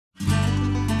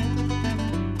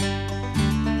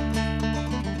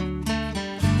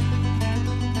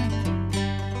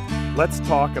Let's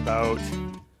talk about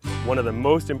one of the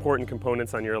most important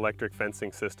components on your electric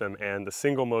fencing system and the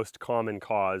single most common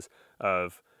cause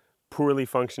of poorly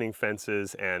functioning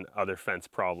fences and other fence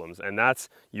problems, and that's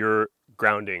your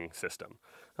grounding system,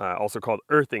 also called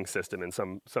earthing system in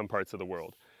some parts of the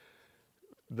world.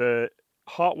 The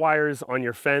hot wires on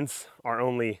your fence are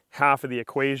only half of the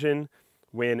equation.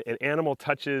 When an animal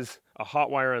touches a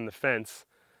hot wire on the fence,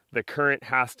 the current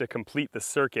has to complete the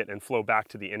circuit and flow back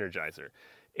to the energizer.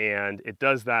 And it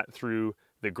does that through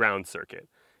the ground circuit.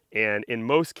 And in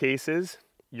most cases,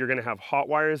 you're going to have hot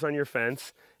wires on your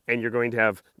fence, and you're going to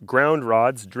have ground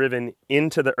rods driven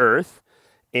into the earth,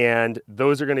 and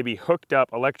those are going to be hooked up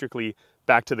electrically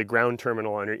back to the ground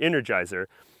terminal on your energizer.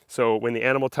 So when the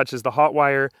animal touches the hot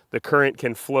wire, the current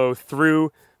can flow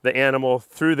through the animal,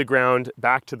 through the ground,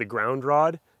 back to the ground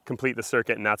rod, complete the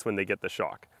circuit, and that's when they get the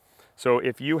shock. So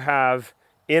if you have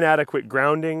inadequate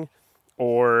grounding,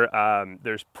 or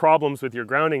there's problems with your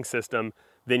grounding system,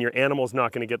 then your animal's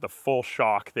not going to get the full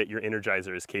shock that your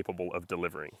energizer is capable of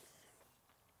delivering.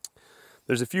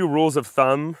 There's a few rules of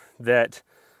thumb that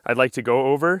I'd like to go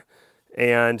over,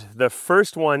 and the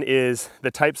first one is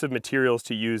the types of materials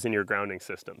to use in your grounding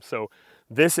system. So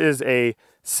this is a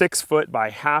 6 foot by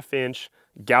 1/2 inch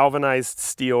galvanized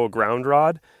steel ground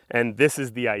rod, and this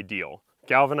is the ideal.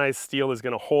 Galvanized steel is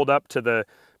going to hold up to the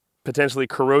potentially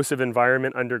corrosive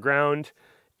environment underground,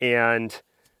 and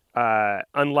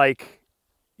unlike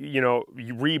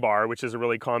rebar, which is a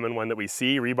really common one that we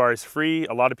see, rebar is free.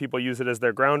 A lot of people use it as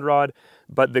their ground rod,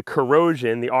 but the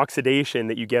corrosion, the oxidation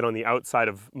that you get on the outside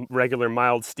of regular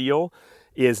mild steel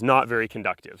is not very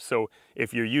conductive. So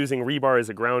if you're using rebar as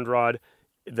a ground rod,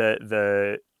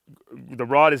 the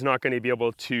rod is not going to be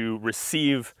able to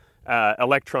receive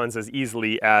electrons as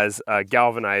easily as a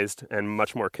galvanized and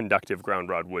much more conductive ground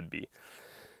rod would be.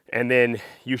 And then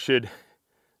you should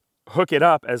hook it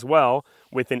up as well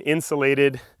with an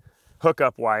insulated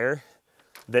hookup wire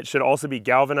that should also be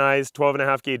galvanized,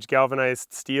 12.5 gauge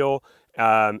galvanized steel.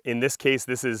 In this case,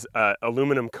 this is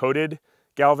aluminum coated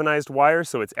galvanized wire,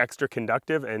 so it's extra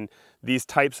conductive, and these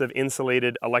types of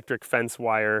insulated electric fence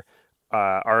wire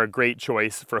are a great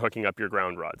choice for hooking up your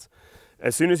ground rods.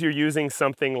 As soon as you're using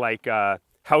something like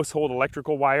household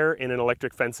electrical wire in an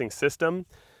electric fencing system,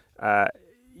 a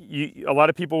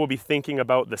lot of people will be thinking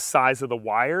about the size of the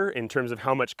wire in terms of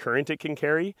how much current it can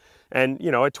carry. And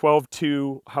a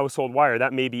 12-2 household wire,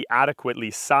 that may be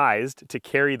adequately sized to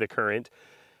carry the current.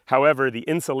 However, the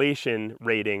insulation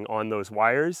rating on those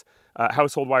wires,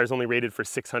 household wire is only rated for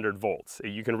 600 volts.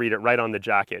 You can read it right on the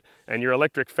jacket. And your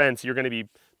electric fence, you're going to be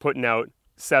putting out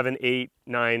 7, 8,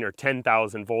 9, or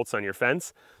 10,000 volts on your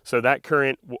fence. So that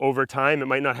current, over time, it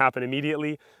might not happen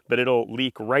immediately, but it'll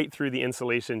leak right through the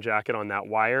insulation jacket on that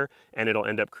wire, and it'll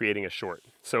end up creating a short.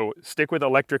 So stick with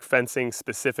electric fencing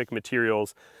specific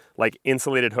materials like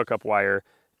insulated hookup wire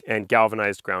and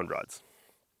galvanized ground rods.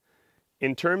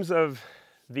 In terms of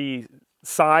the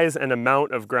size and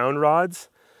amount of ground rods,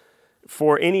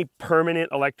 for any permanent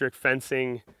electric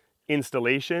fencing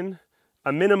installation,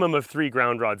 a minimum of 3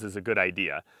 ground rods is a good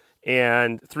idea,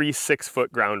 and 3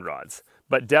 6-foot ground rods.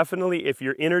 But definitely if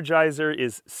your energizer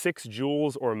is 6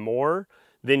 joules or more,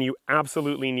 then you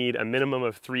absolutely need a minimum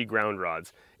of 3 ground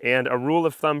rods. And a rule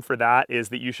of thumb for that is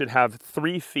that you should have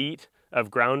 3 feet of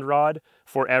ground rod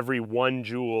for every 1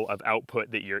 joule of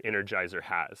output that your energizer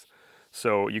has.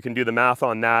 So you can do the math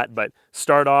on that, but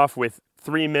start off with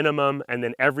 3 minimum, and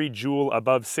then every joule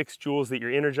above 6 joules that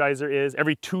your energizer is,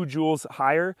 every 2 joules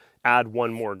higher, add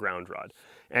 1 more ground rod.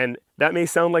 And that may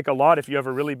sound like a lot. If you have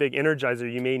a really big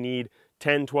energizer, you may need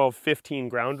 10, 12, 15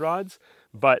 ground rods,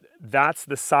 but that's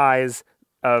the size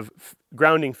of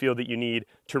grounding field that you need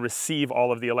to receive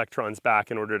all of the electrons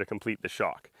back in order to complete the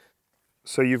shock.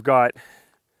 So you've got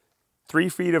 3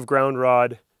 feet of ground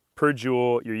rod per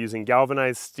joule. You're using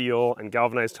galvanized steel and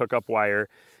galvanized hookup wire,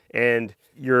 and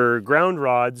your ground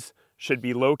rods should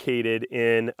be located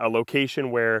in a location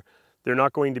where they're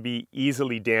not going to be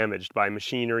easily damaged by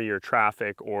machinery or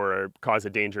traffic or cause a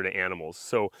danger to animals.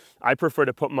 So I prefer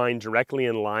to put mine directly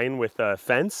in line with a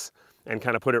fence and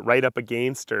kind of put it right up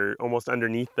against or almost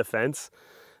underneath the fence.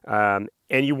 And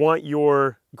you want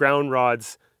your ground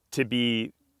rods to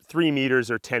be 3 meters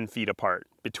or 10 feet apart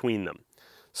between them.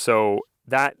 So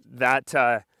that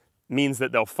means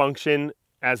that they'll function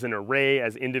as an array,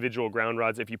 as individual ground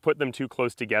rods. If you put them too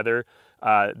close together,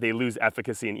 they lose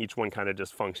efficacy and each one kind of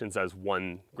just functions as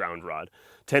one ground rod.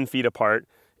 10 feet apart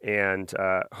and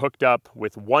hooked up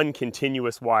with 1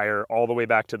 continuous wire all the way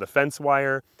back to the fence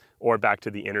wire or back to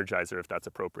the energizer if that's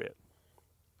appropriate.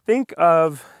 Think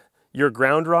of your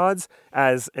ground rods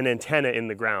as an antenna in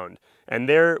the ground, and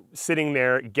they're sitting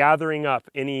there gathering up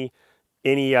any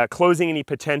closing any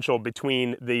potential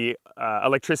between the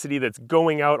electricity that's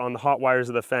going out on the hot wires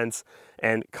of the fence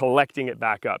and collecting it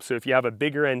back up. So if you have a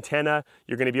bigger antenna,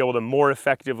 you're going to be able to more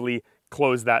effectively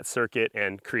close that circuit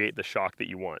and create the shock that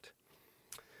you want.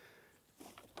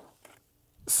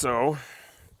 So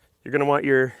you're going to want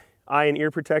your eye and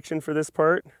ear protection for this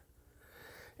part.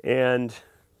 And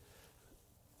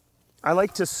I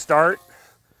like to start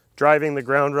driving the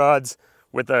ground rods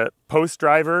with a post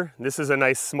driver. This is a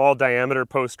nice small diameter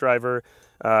post driver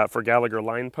for Gallagher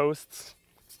line posts.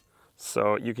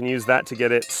 So you can use that to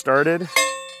get it started.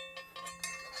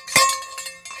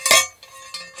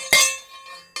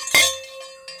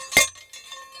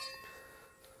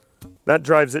 That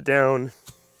drives it down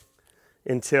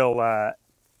until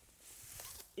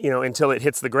until it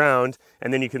hits the ground,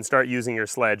 and then you can start using your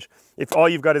sledge. If all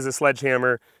you've got is a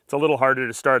sledgehammer, it's a little harder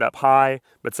to start up high,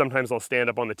 but sometimes I'll stand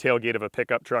up on the tailgate of a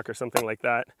pickup truck or something like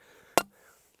that.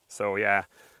 So yeah,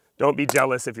 don't be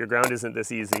jealous if your ground isn't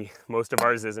this easy. Most of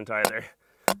ours isn't either.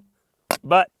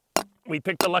 But we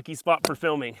picked a lucky spot for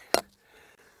filming.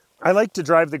 I like to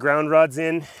drive the ground rods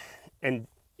in and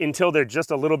until they're just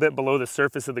a little bit below the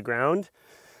surface of the ground,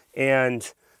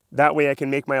 and that way I can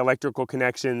make my electrical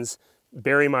connections,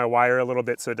 bury my wire a little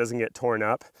bit so it doesn't get torn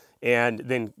up, and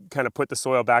then kind of put the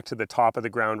soil back to the top of the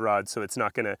ground rod so it's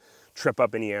not going to trip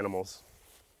up any animals.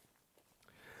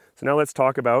 So now let's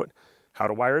talk about how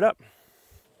to wire it up.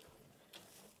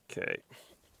 Okay.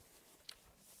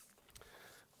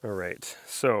 All right,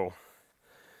 so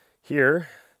here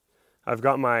I've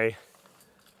got my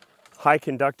high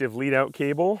conductive lead out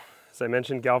cable. As I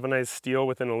mentioned, galvanized steel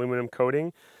with an aluminum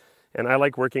coating. And I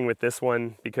like working with this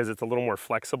one because it's a little more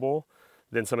flexible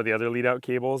than some of the other lead out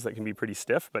cables that can be pretty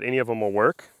stiff, but any of them will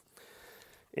work.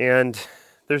 And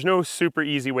there's no super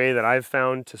easy way that I've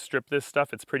found to strip this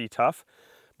stuff. It's pretty tough,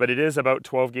 but it is about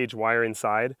 12 gauge wire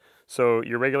inside. So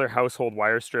your regular household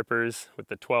wire strippers with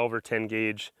the 12 or 10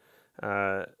 gauge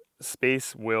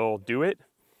space will do it.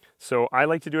 So I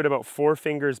like to do it about 4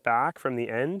 fingers back from the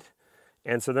end.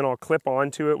 And so then I'll clip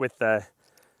onto it with the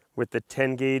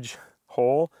 10 gauge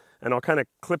hole, and I'll kind of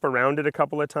clip around it a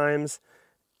couple of times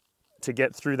to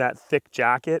get through that thick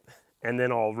jacket, and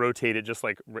then I'll rotate it just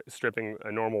like stripping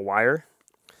a normal wire.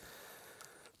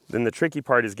 Then the tricky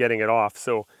part is getting it off.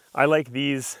 So I like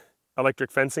these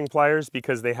electric fencing pliers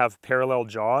because they have parallel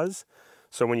jaws.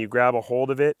 So when you grab a hold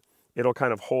of it, it'll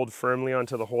kind of hold firmly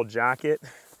onto the whole jacket.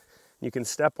 You can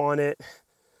step on it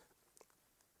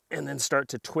and then start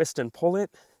to twist and pull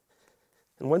it.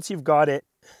 And once you've got it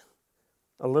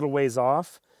a little ways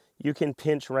off, you can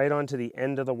pinch right onto the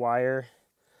end of the wire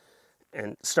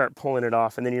and start pulling it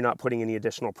off, and then you're not putting any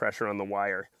additional pressure on the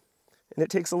wire. And it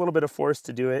takes a little bit of force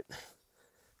to do it.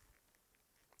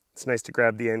 It's nice to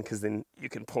grab the end because then you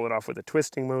can pull it off with a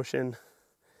twisting motion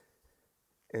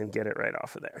and get it right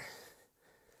off of there.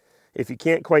 If you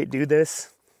can't quite do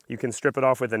this, you can strip it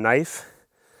off with a knife,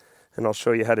 and I'll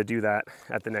show you how to do that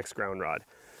at the next ground rod.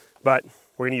 But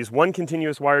we're going to use one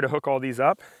continuous wire to hook all these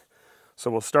up.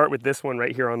 So we'll start with this one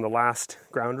right here on the last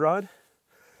ground rod.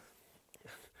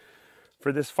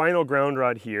 For this final ground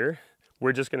rod here,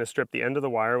 we're just going to strip the end of the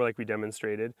wire like we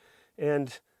demonstrated.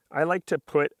 And I like to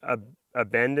put a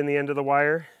bend in the end of the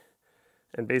wire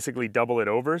and basically double it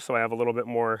over so I have a little bit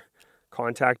more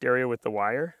contact area with the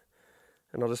wire.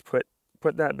 And I'll just put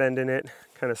that bend in it,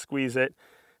 kind of squeeze it,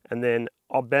 and then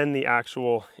I'll bend the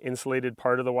actual insulated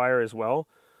part of the wire as well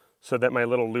so that my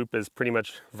little loop is pretty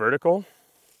much vertical.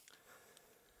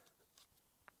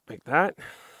 Like that.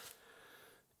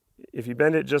 If you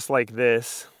bend it just like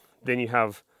this, then you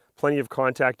have plenty of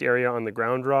contact area on the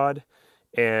ground rod,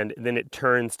 and then it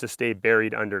turns to stay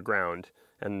buried underground.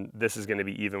 And this is going to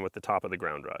be even with the top of the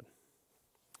ground rod.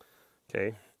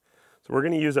 Okay, so we're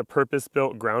going to use a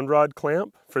purpose-built ground rod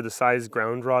clamp for the size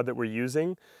ground rod that we're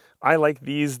using. I like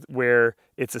these where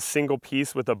it's a single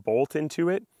piece with a bolt into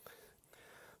it.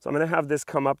 So I'm going to have this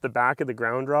come up the back of the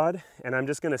ground rod, and I'm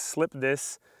just going to slip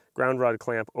this ground rod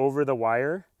clamp over the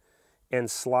wire and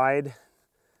slide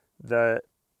the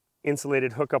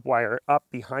insulated hookup wire up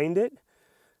behind it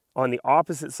on the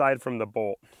opposite side from the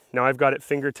bolt. Now I've got it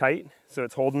finger tight, so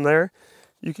it's holding there.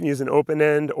 You can use an open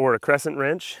end or a crescent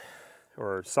wrench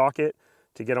or socket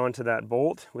to get onto that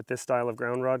bolt with this style of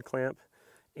ground rod clamp,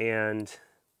 and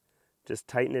just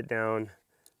tighten it down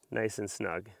nice and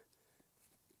snug.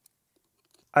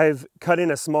 I've cut in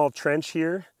a small trench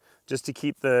here just to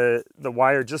keep the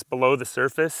wire just below the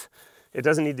surface. It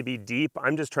doesn't need to be deep.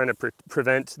 I'm just trying to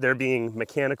prevent there being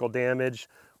mechanical damage,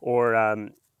 or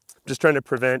just trying to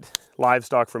prevent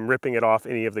livestock from ripping it off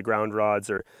any of the ground rods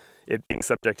or it being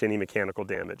subject to any mechanical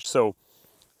damage. So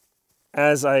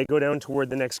As I go down toward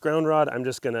the next ground rod, I'm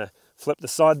just gonna flip the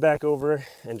sod back over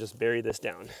and just bury this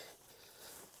down.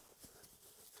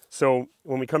 So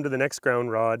when we come to the next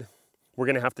ground rod, we're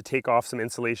gonna have to take off some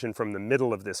insulation from the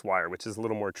middle of this wire, which is a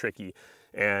little more tricky.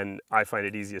 And I find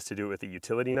it easiest to do it with a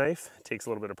utility knife. It takes a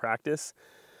little bit of practice.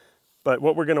 But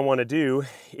what we're gonna wanna do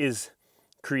is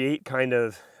create kind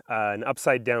of an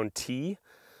upside down T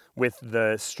with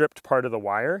the stripped part of the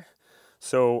wire.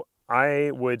 So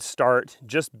I would start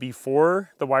just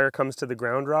before the wire comes to the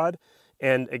ground rod,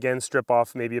 and again strip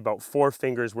off maybe about 4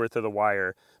 fingers worth of the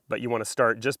wire, but you want to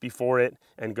start just before it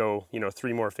and go,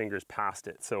 3 more fingers past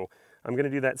it. So I'm going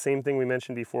to do that same thing we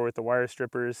mentioned before with the wire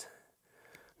strippers.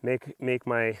 Make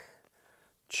my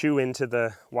chew into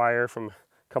the wire from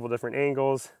a couple different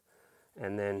angles,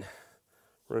 and then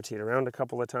rotate around a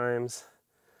couple of times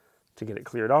to get it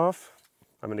cleared off.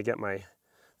 I'm going to get my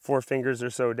 4 fingers or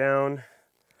so down.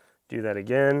 Do that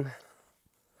again,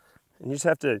 and you just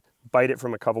have to bite it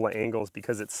from a couple of angles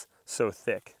because it's so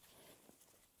thick.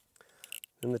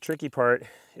 And the tricky part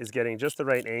is getting just the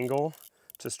right angle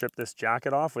to strip this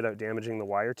jacket off without damaging the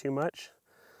wire too much.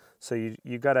 So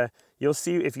you'll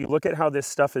see if you look at how this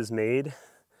stuff is made,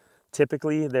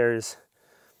 typically there's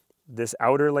this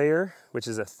outer layer, which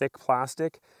is a thick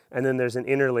plastic, and then there's an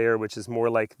inner layer, which is more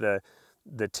like the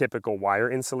typical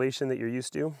wire insulation that you're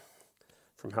used to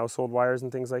from household wires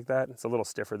and things like that. It's a little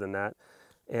stiffer than that.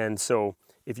 And so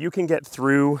if you can get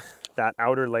through that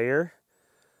outer layer,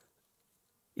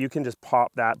 you can just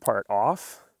pop that part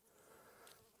off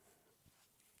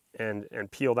and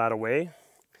peel that away.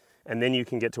 And then you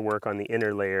can get to work on the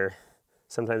inner layer.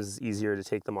 Sometimes it's easier to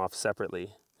take them off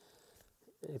separately.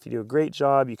 If you do a great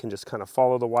job, you can just kind of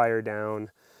follow the wire down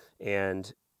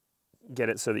and get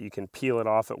it so that you can peel it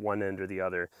off at one end or the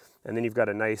other. And then you've got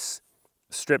a nice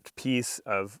stripped piece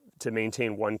to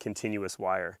maintain one continuous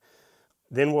wire.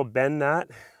 Then we'll bend that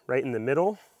right in the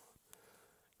middle,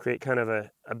 create kind of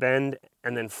a bend,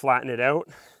 and then flatten it out.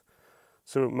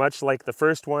 So much like the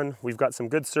first one, we've got some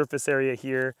good surface area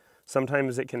here.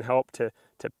 Sometimes it can help to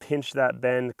pinch that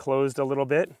bend closed a little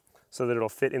bit so that it'll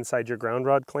fit inside your ground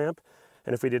rod clamp.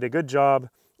 And if we did a good job,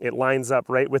 it lines up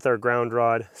right with our ground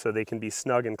rod so they can be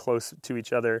snug and close to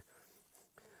each other.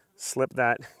 Slip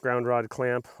that ground rod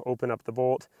clamp, open up the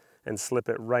bolt, and slip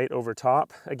it right over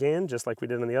top again, just like we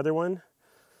did on the other one.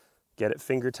 Get it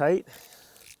finger tight,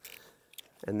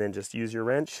 and then just use your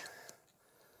wrench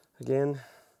again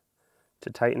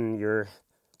to tighten your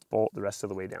bolt the rest of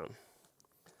the way down.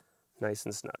 Nice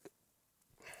and snug.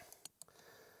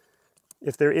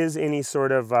 If there is any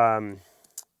sort of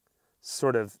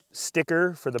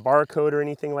sticker for the barcode or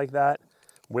anything like that,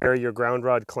 where your ground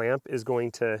rod clamp is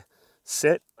going to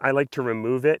sit, I like to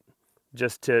remove it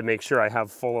just to make sure I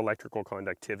have full electrical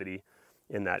conductivity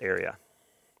in that area.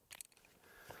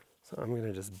 So I'm going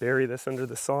to just bury this under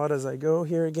the sod as I go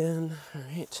here again. All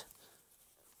right.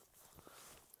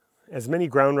 As many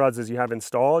ground rods as you have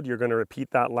installed, you're going to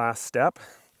repeat that last step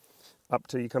up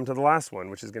till you come to the last one,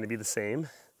 which is going to be the same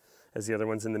as the other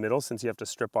ones in the middle, since you have to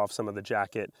strip off some of the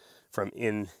jacket from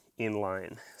in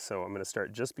line. So I'm going to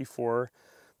start just before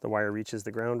the wire reaches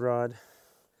the ground rod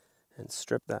and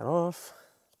strip that off.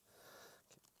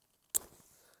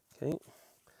 Okay.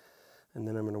 And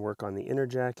then I'm going to work on the inner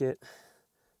jacket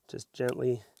just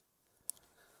gently.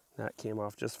 That came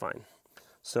off just fine.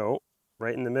 So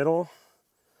right in the middle,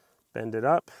 bend it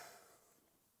up.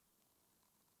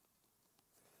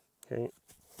 Okay.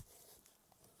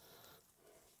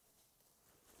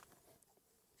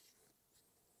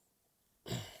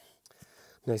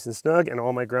 Nice and snug, and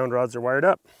all my ground rods are wired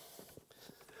up.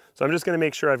 So I'm just going to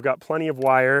make sure I've got plenty of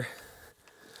wire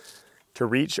to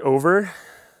reach over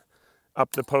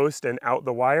up the post and out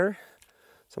the wire.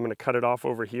 So I'm going to cut it off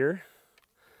over here.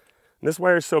 And this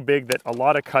wire is so big that a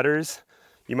lot of cutters,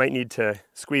 you might need to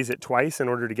squeeze it twice in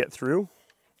order to get through.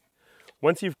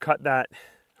 Once you've cut that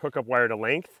hookup wire to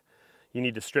length, you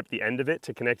need to strip the end of it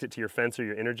to connect it to your fence or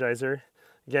your energizer.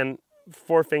 Again,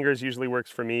 4 fingers usually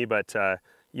works for me, but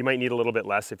you might need a little bit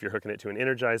less if you're hooking it to an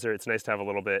energizer. It's nice to have a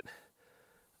little bit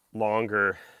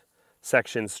longer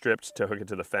section stripped to hook it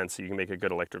to the fence so you can make a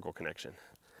good electrical connection.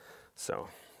 So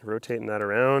rotating that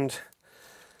around,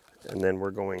 and then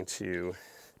we're going to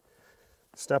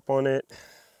step on it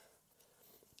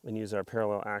and use our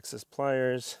parallel axis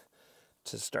pliers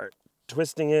to start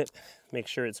twisting it, make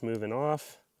sure it's moving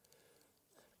off,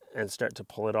 and start to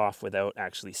pull it off without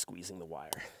actually squeezing the wire.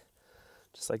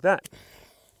 Just like that.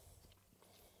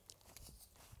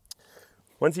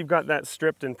 Once you've got that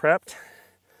stripped and prepped,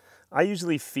 I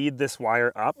usually feed this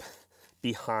wire up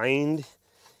behind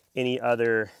any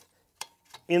other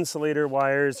insulator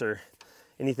wires or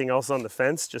anything else on the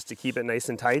fence, just to keep it nice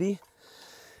and tidy.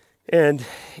 And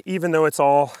even though it's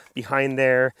all behind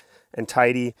there and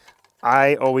tidy,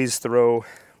 I always throw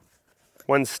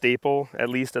one staple at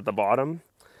least at the bottom,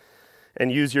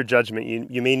 and use your judgment.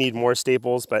 You may need more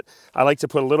staples, but I like to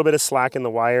put a little bit of slack in the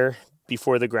wire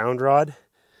before the ground rod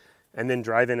and then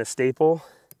drive in a staple.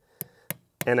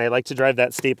 And I like to drive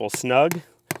that staple snug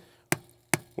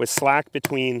with slack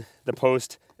between the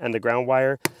post and the ground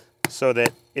wire, so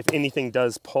that if anything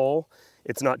does pull,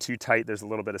 it's not too tight. There's a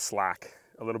little bit of slack,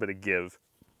 a little bit of give.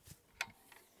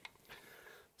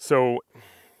 So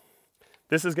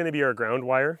this is going to be our ground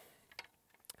wire.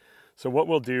 So what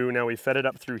we'll do, now we fed it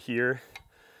up through here,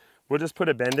 we'll just put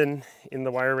a bend in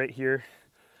the wire right here,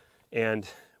 and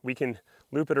we can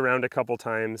loop it around a couple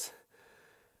times,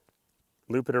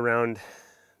 loop it around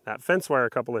that fence wire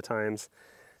a couple of times,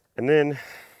 and then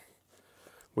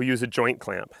we'll use a joint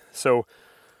clamp. So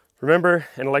remember,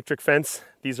 an electric fence,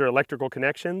 these are electrical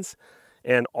connections,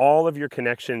 and all of your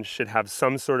connections should have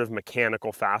some sort of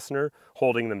mechanical fastener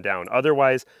holding them down.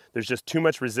 Otherwise, there's just too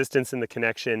much resistance in the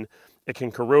connection. It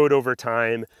can corrode over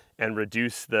time and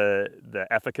reduce the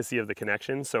efficacy of the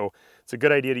connection. So it's a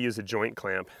good idea to use a joint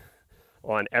clamp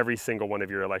on every single one of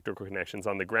your electrical connections,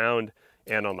 on the ground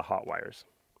and on the hot wires.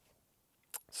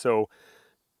 So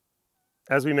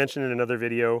as we mentioned in another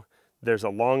video, there's a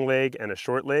long leg and a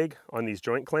short leg on these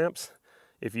joint clamps.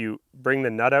 If you bring the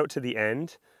nut out to the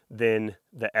end, then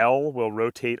the L will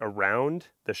rotate around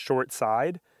the short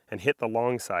side and hit the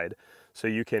long side. So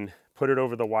you can put it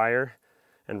over the wire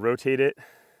and rotate it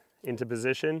into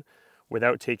position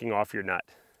without taking off your nut.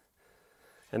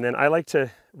 And then I like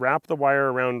to wrap the wire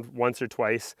around once or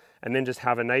twice and then just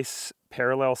have a nice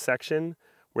parallel section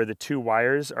where the two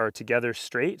wires are together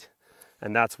straight,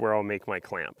 and that's where I'll make my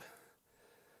clamp.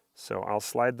 So I'll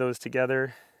slide those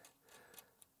together,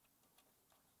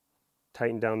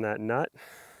 tighten down that nut,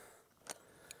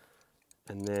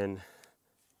 and then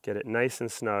get it nice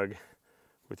and snug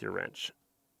with your wrench.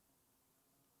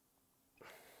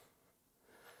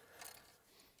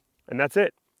 And that's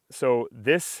it. So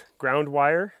this ground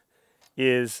wire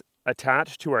is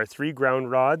attached to our 3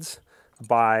 ground rods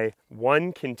by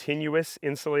 1 continuous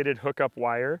insulated hookup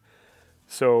wire.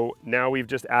 So now we've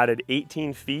just added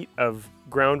 18 feet of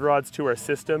ground rods to our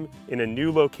system in a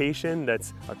new location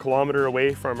that's a kilometer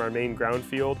away from our main ground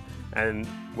field. And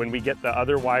when we get the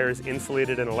other wires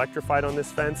insulated and electrified on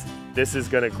this fence, this is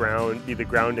going to be the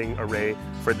grounding array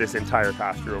for this entire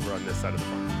pasture over on this side of the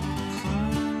farm.